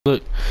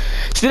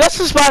See, that's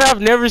the spot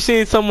I've never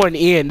seen someone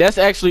in. That's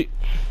actually...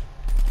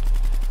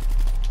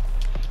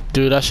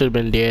 Dude, I should have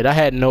been dead. I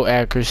had no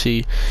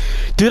accuracy.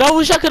 Dude, I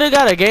wish I could have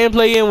got a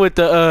gameplay in with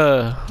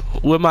the,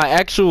 with my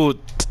actual,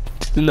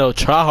 you know,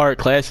 try-hard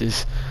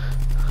classes.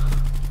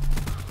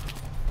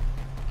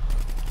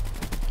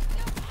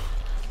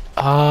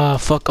 Ah,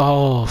 fuck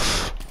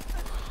off.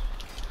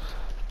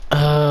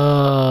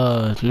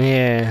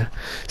 Man.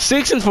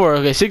 6 and 4.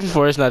 Okay, 6 and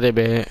 4. It's not that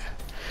bad.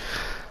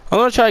 I'm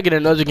gonna try to get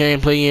another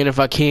gameplay in if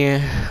I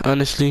can,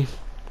 honestly.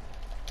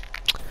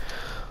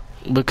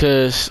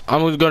 Because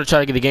I'm gonna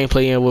try to get the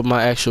gameplay in with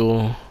my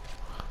actual,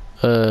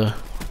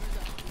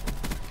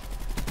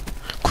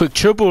 quick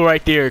triple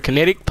right there.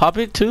 Kinetic, pop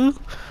it too.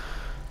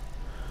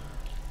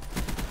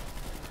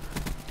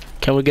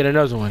 Can we get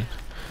another one?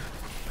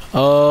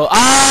 Oh,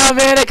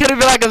 man, that could have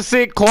been like a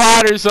sick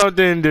quad or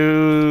something,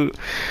 dude.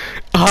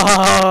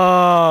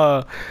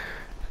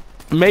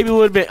 Maybe it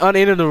would have been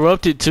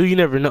uninterrupted too. You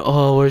never know.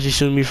 Oh, where's he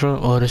shooting me from?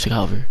 Oh, there's a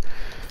guy over here.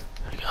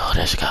 Oh,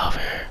 there's a guy over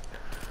here.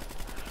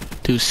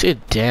 Dude,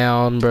 sit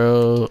down,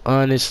 bro.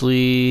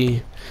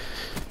 Honestly.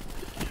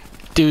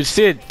 Dude,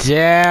 sit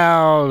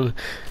down.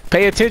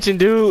 Pay attention,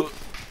 dude.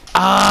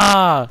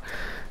 No,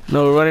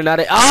 running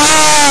out of...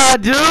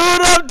 dude,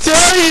 I'm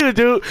telling you,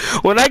 dude.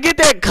 When I get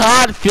that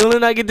COD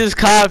feeling, I get this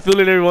COD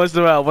feeling every once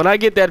in a while. When I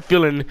get that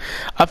feeling,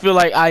 I feel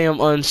like I am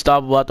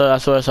unstoppable. I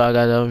swear I saw a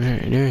guy over here.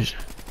 There's...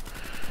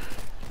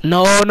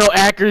 No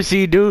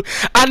accuracy, dude.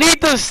 I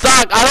need the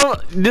stock.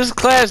 This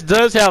class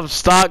does have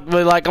stock,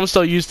 but like I'm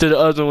so used to the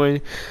other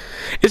one.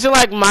 It's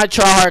like my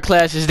tryhard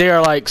classes. They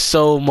are like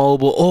so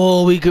mobile.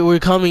 Oh,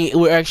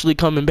 we're actually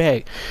coming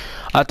back.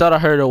 I thought I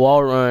heard a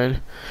wall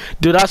run.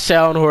 Dude, I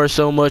sound horror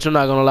so much. I'm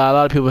not gonna lie. A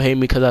lot of people hate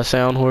me because I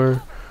sound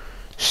horror.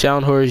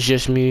 Sound horror is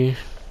just me.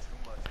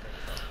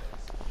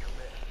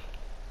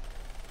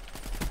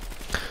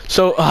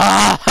 So,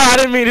 I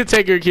didn't mean to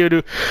take your cue,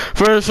 dude.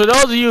 For those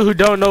of you who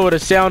don't know what a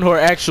sound whore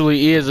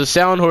actually is, a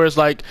sound whore is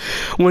like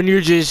when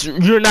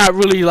you're not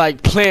really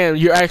like playing,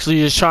 you're actually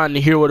just trying to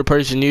hear what a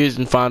person is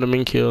and find them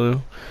and kill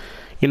them.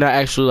 You're not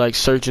actually like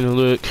searching to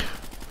look.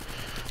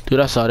 Dude,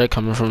 I saw that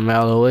coming from a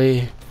mile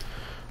away.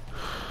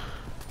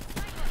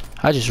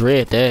 I just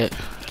read that.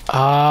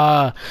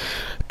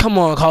 Come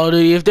on, Call of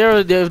Duty. If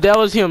that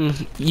was him,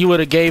 you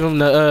would have gave him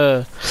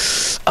the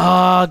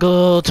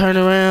go turn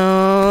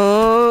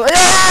around.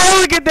 Yeah,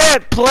 look at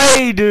that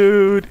play,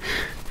 dude.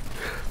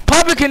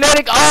 Puppet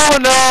kinetic. Oh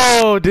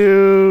no,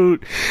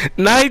 dude.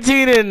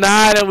 19 and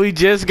 9, and we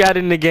just got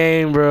in the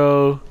game,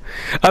 bro.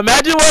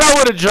 Imagine what I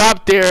would have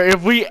dropped there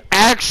if we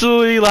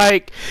actually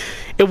played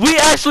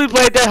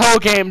that whole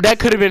game. That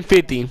could have been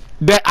 50.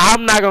 That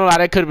I'm not gonna lie,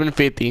 that could have been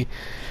 50.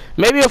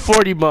 Maybe a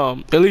 40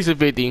 bomb, at least a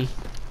 50.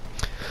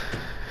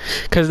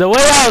 Cause the way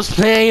I was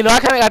playing, you know, I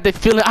kind of got the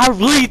feeling. I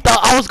really thought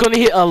I was gonna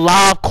hit a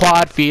live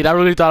quad feed. I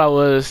really thought I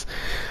was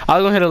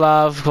gonna hit a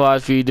live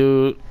quad feed,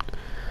 dude.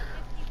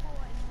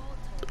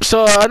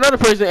 So another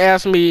person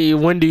asked me,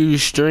 when do you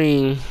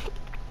stream?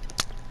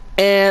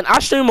 And I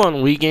stream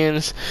on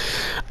weekends.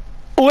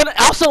 When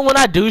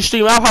I do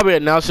stream, I'll probably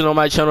announce it on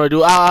my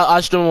channel.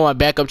 I'll stream on my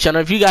backup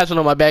channel. If you guys don't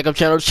know my backup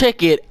channel,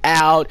 check it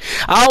out.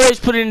 I always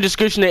put in the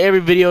description of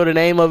every video the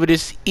name of it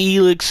is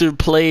Elixir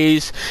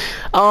Plays.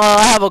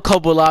 I have a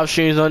couple live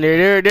streams on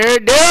there. They're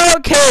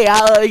okay.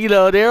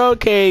 They're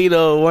okay. You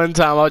know, one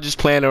time I was just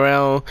playing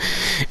around,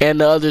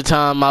 and the other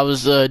time I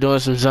was doing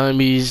some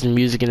zombies and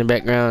music in the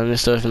background and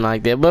stuff and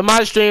like that. But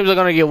my streams are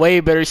gonna get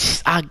way better.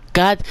 I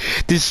got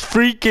this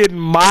freaking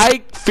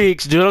mic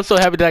fix, dude. I'm so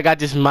happy that I got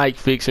this mic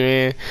fix,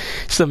 man.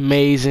 It's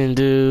amazing,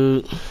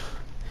 dude.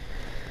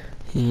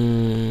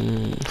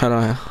 Hold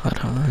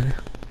on.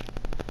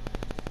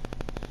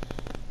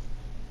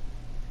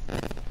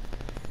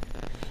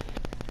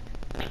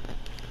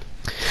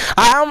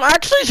 I'm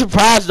actually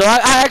surprised though.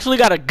 I actually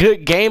got a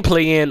good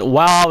gameplay in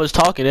while I was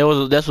talking.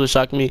 That's what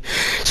shocked me.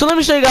 So let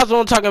me show you guys what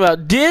I'm talking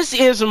about. This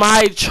is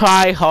my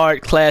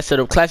try-hard class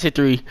setup, Class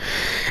 3.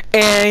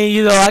 And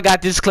you know, I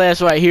got this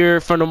class right here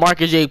from the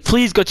Market J.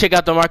 Please go check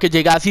out the Market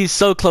J, guys. He's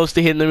so close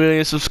to hitting 1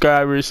 million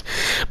subscribers.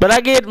 But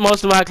I get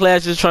most of my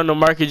classes from the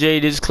Market J.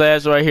 This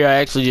class right here, I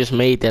actually just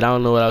made that. I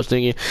don't know what I was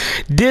thinking.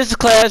 This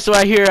class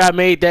right here, I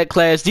made that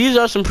class. These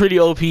are some pretty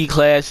OP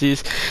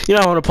classes. You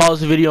know, I want to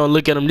pause the video and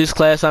look at them. This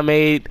class I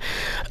made.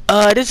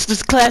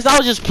 This class I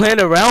was just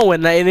playing around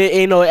with, and it,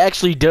 you know, it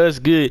actually does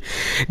good.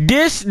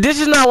 This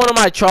is not one of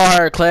my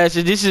tryhard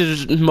classes. This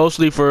is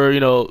mostly for, you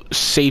know,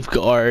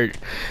 safeguard.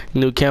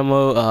 New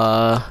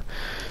camo,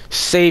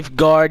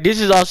 safeguard.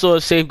 This is also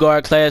a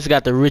safeguard class.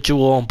 Got the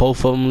ritual on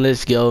both of them.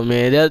 Let's go,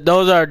 man.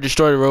 Those are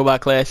destroy the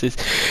robot classes.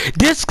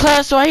 This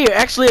class right here,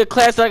 actually a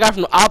class that I got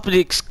from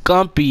Optics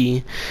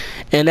Scumpy,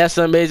 and that's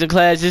an amazing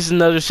class. This is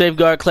another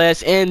safeguard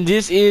class, and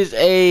this is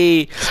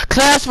a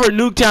class for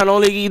Nuketown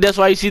only. That's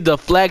why you see the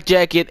flak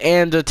jacket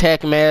and the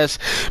attack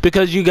mask,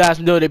 because you guys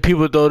know that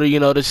people throw the, you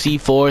know, the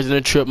C4s and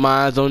the trip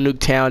mines on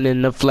Nuketown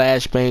and the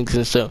flashbangs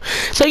and stuff.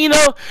 So you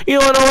know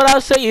what I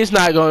say, it's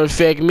not gonna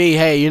affect me.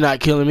 Hey, you're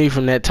not killing me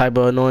from that type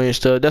of annoying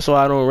stuff. That's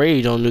why I don't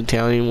rage on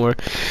Nuketown anymore.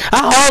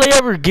 I hardly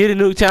ever get a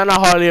Nuketown. I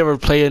hardly ever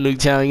play a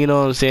Nuketown. You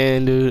know what I'm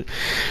saying, dude?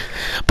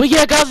 But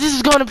yeah, guys, this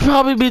is gonna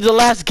probably be the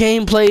last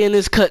gameplay in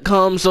this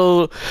cutcom,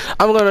 so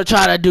I'm gonna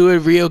try to do it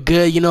real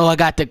good. You know, I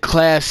got the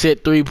class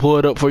set 3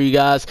 pulled up for you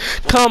guys.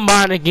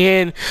 Combine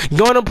again.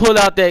 Gonna pull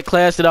out that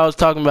class that I was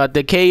talking about,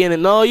 the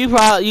KN. No, you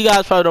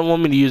guys probably don't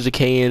want me to use the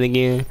KN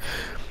again.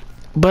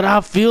 But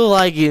I feel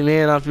like it,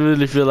 man. I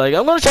really feel like it.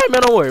 I'm gonna try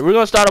Man of War. We're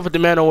gonna start off with the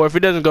Man of War. If it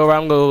doesn't go right,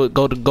 I'm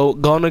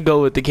gonna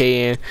go with the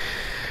KN.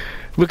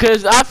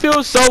 Because I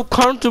feel so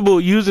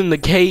comfortable using the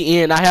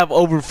KN. I have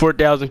over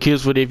 4,000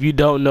 kills with it. If you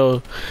don't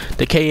know,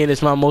 the KN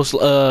is my most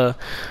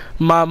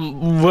my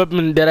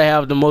weapon that I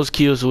have the most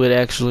kills with,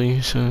 actually.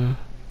 So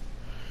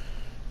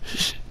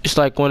it's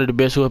like one of the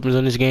best weapons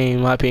in this game,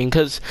 in my opinion.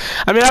 Cause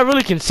I mean, I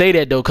really can say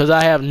that though, cause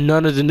I have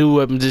none of the new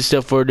weapons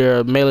except for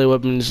their melee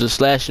weapons, the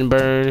slash and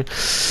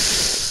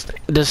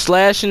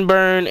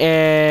burn,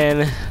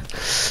 and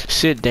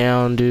sit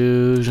down,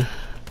 dude.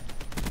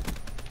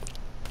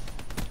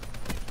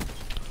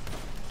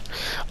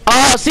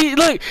 Oh, see,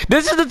 look,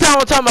 this is the time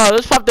I'm talking about.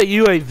 Let's pop the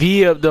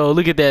UAV up, though.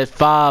 Look at that,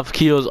 5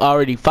 kills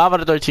already. 5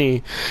 out of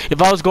 13. If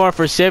I was going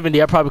for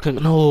 70, I probably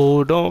couldn't.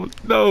 No,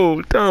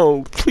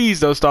 don't. Please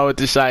don't start with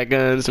the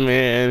shotguns,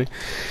 man.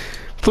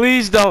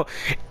 Please don't.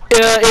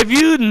 If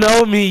you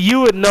know me,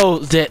 you would know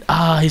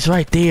that, he's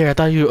right there. I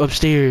thought you were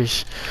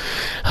upstairs.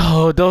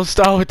 Oh, don't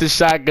start with the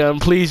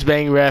shotgun. Please,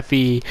 Bang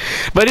Raffy.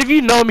 But if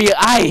you know me,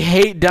 I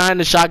hate dying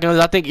to shotguns.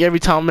 I think every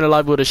time I'm in a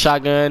lobby with a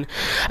shotgun,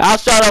 I'll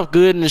start off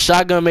good and the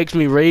shotgun makes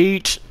me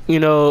rage, you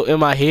know, in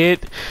my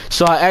head.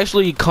 So I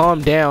actually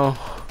calm down.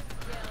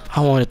 I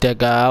wanted that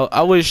guy.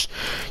 I wish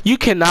you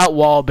cannot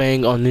wall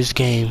bang on this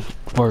game.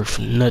 Worth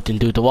nothing,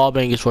 dude. The wall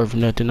bang is worth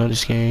nothing on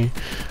this game.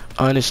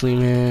 Honestly,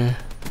 man.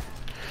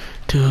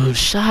 Dude,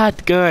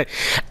 shotgun.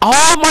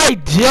 All my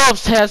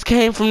deaths has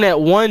came from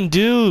that one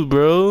dude,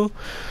 bro.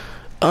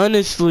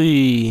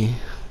 Honestly.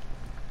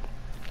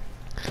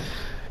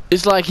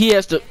 It's like he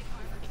has to...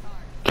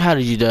 How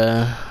did you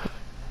die?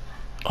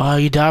 Oh,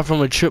 you died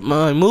from a trip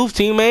mine. Move,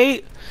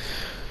 teammate.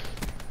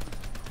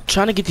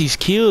 Trying to get these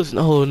kills.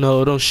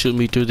 No, don't shoot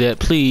me through that,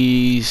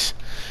 please.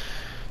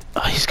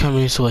 Oh, he's coming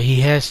this way.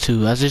 He has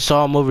to. I just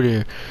saw him over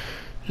there.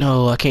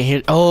 No, I can't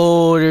hear...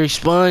 Oh, they're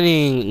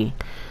spawning.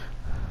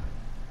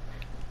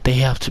 They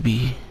have to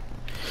be.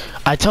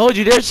 I told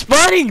you they're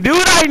spawning,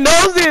 dude. I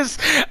know this.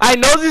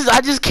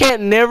 I just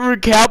can't never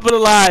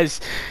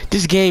capitalize.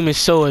 This game is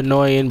so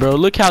annoying, bro.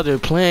 Look how they're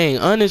playing.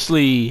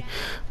 Honestly,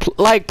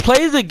 like,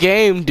 play the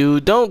game,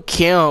 dude. Don't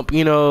camp.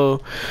 You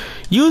know,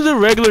 use a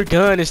regular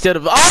gun instead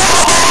of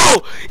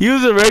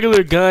use a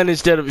regular gun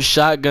instead of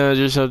shotguns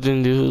or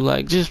something, dude.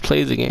 Like, just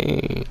play the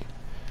game.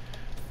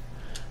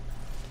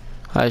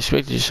 I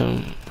expected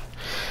some.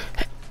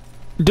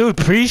 Dude,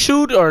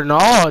 pre-shoot or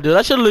no? Dude,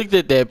 I should have looked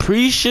at that.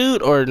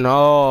 Pre-shoot or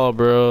no,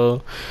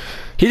 bro?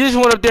 He just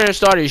went up there and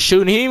started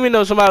shooting. He didn't even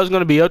know somebody was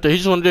going to be up there. He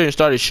just went up there and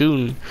started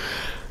shooting.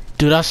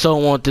 Dude, I so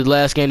want the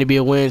last game to be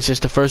a win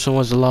since the first one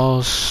was a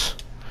loss.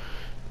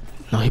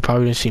 No, he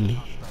probably didn't see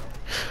me.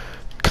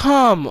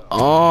 Come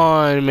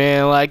on,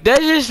 man. Like, that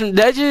just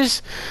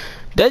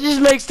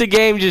makes the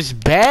game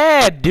just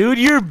bad, dude.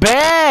 You're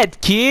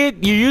bad,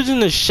 kid. You're using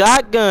the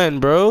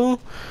shotgun, bro.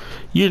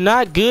 You're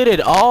not good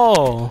at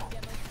all.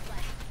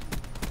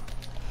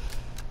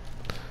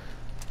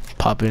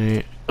 Popping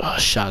it. Oh,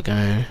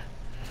 shotgun.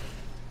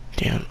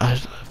 Damn,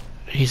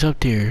 he's up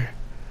there.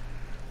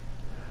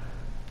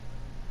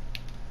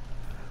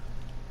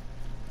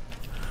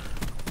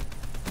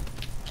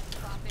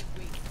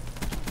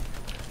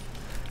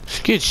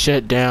 Just get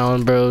shut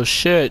down, bro.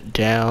 Shut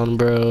down,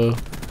 bro.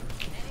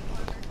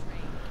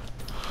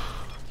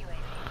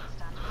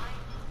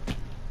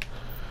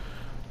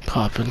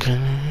 Popping.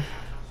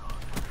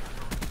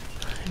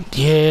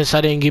 Yes, I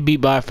didn't get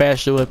beat by a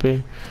faster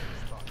weapon.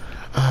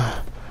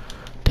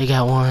 They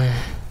got one.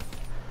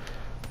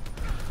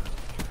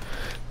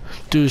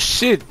 Dude,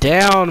 sit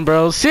down,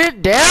 bro.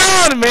 Sit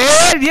down,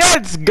 man.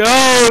 Let's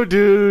go,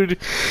 dude.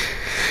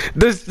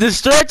 The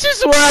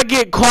stretches where I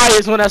get quiet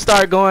is when I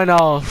start going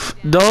off.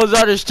 Those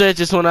are the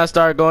stretches when I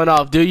start going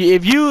off, dude.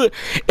 If you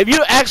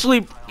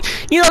actually,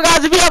 you know,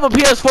 guys, if you have a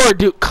PS4,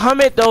 dude,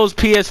 comment those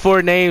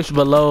PS4 names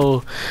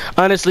below.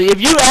 Honestly, if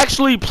you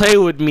actually play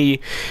with me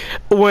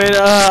when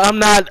I'm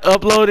not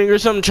uploading or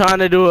something, trying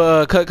to do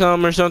a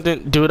cutcom or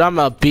something, dude, I'm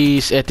a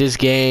beast at this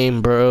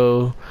game,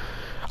 bro.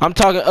 I'm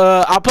talking.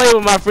 I play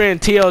with my friend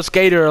TL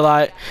Skater a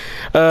lot.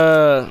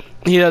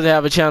 He doesn't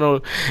have a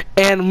channel,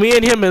 and me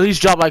and him at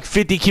least drop like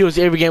 50 kills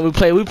every game we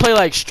play. We play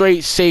like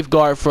straight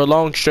safeguard for a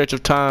long stretch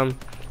of time.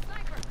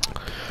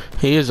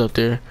 He is up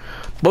there,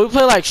 but we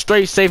play like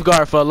straight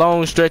safeguard for a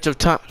long stretch of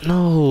time.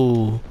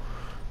 No,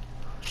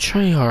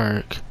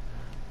 Treyarch.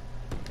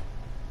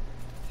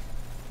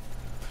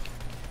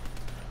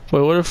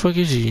 Wait, where the fuck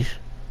is he?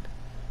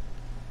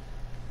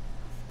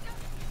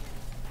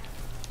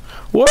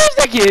 Where's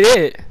that kid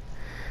at?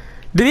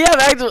 Did he have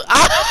actual?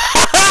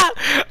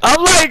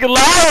 I'm like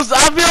lost.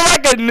 I feel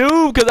like a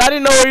noob because I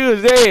didn't know where he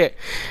was at.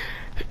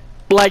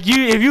 Like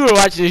if you were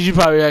watching this, you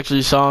probably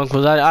actually saw him,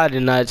 because I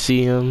did not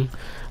see him.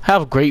 I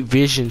have great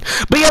vision.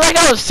 But yeah, like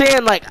I was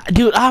saying, like,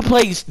 dude, I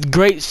play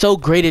so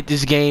great at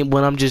this game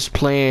when I'm just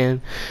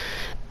playing.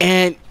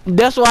 And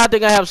that's why I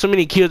think I have so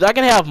many kills. I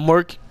can have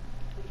more.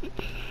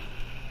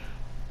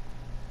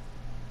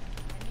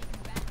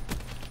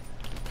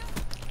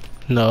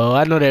 No,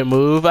 I know that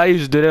move. I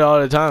used to do that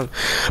all the time.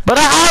 But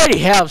I already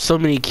have so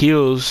many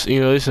kills. You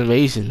know, it's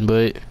amazing.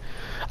 But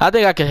I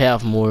think I could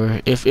have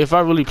more if I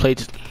really played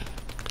this.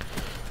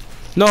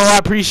 No,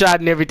 I pre-shot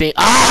and everything.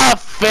 Ah,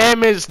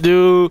 famous,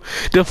 dude.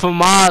 The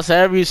FAMAS,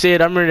 however you say it.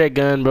 I remember that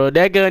gun, bro.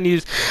 That gun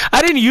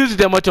I didn't use it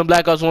that much on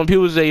Black Ops 1.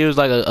 People say it was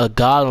like a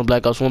god on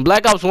Black Ops 1.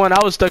 Black Ops 1,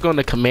 I was stuck on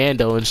the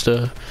commando and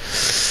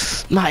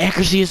stuff. My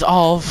accuracy is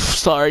off.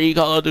 Sorry,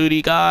 Call of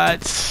Duty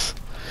gods.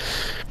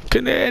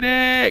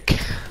 Kinetic.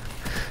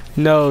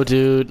 No,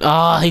 dude.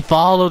 Ah, he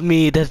followed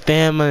me. That's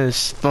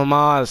famous.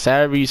 FAMAS,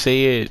 however you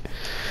say it.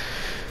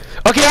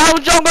 Okay,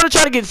 I'm gonna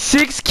try to get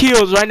 6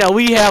 kills right now.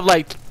 We have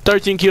like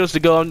 13 kills to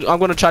go. I'm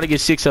gonna try to get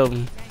 6 of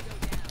them.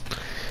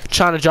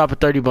 Trying to drop a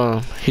 30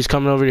 bomb. He's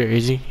coming over there.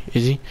 Is he?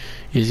 Is he?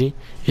 Is he?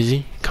 Is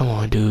he? Come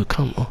on, dude.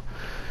 Come on.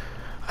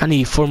 I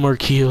need 4 more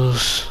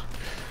kills.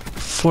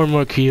 4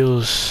 more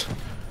kills.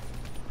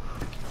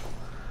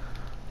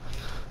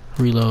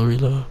 Reload,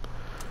 reload.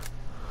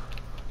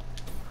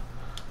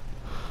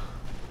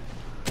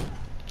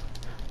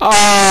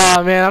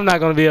 Oh man, I'm not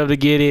gonna be able to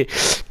get it.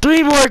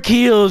 3 more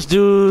kills,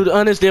 dude.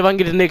 Honestly, if I can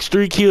get the next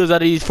 3 kills out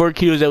of these 4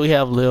 kills that we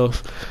have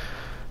left,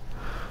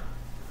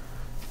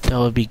 that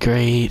would be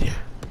great.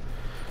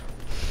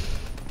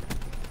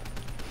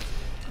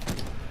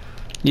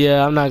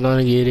 Yeah, I'm not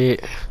gonna get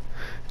it.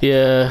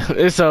 Yeah,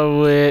 it's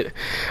over with.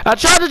 I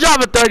tried to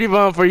drop a 30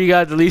 bomb for you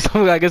guys at least.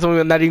 I guess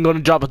I'm not even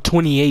gonna drop a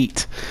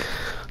 28.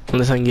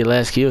 Unless I can get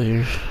last kill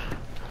here.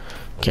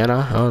 Can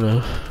I? I don't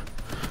know.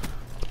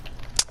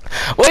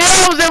 Well,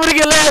 yeah, I was able to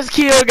get last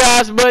kill,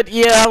 guys, but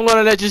yeah, I'm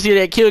gonna let you see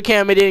that kill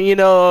cam, and then, you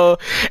know,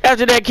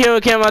 after that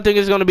kill cam, I think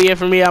it's gonna be it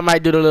for me. I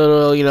might do the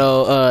little, you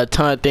know,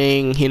 taunt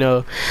thing, you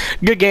know.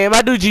 Good game.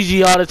 I do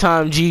GG all the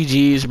time.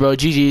 GG's, bro.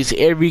 GG's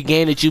every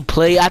game that you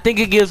play. I think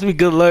it gives me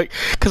good luck,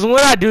 because when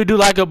I do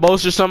like a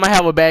boast or something, I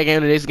have a bad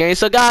game in this game.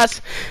 So,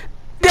 guys,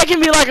 that can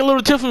be like a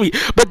little tip for me.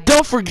 But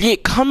don't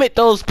forget, comment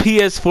those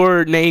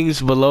PS4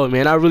 names below,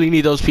 man. I really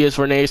need those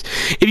PS4 names.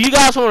 If you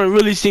guys want to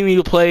really see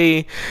me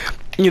play,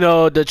 you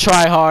know, the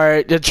try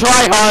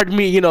hard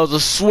me, you know, the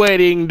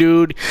sweating,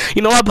 dude.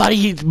 You know, my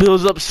body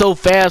builds up so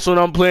fast when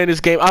I'm playing this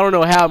game. I don't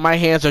know how my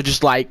hands are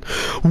just like,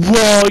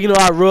 whoa, you know,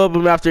 I rub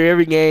them after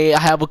every game. I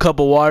have a cup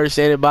of water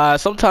standing by.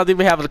 Sometimes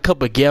even have a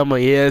cup of Gamma.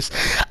 Yes,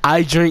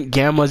 I drink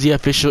Gamma, the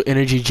official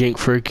energy drink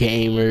for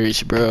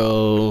gamers,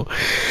 bro.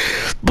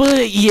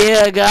 But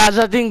yeah, guys,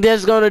 I think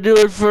that's gonna do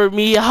it for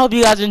me. I hope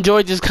you guys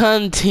enjoyed this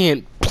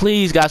content.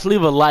 Please, guys,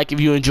 leave a like if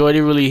you enjoyed it.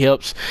 It really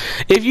helps.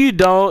 If you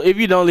don't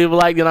leave a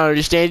like, then I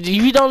understand. If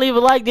you don't leave a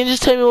like, then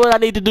just tell me what I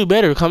need to do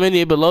better. Comment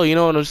it below, you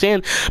know what I'm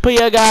saying? But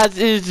yeah, guys,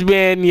 it's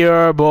been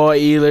your boy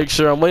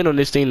Elixir. I'm waiting on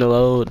this thing to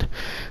load.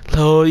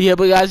 Yeah,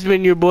 but guys, it's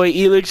been your boy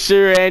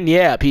Elixir, and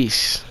yeah,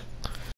 peace.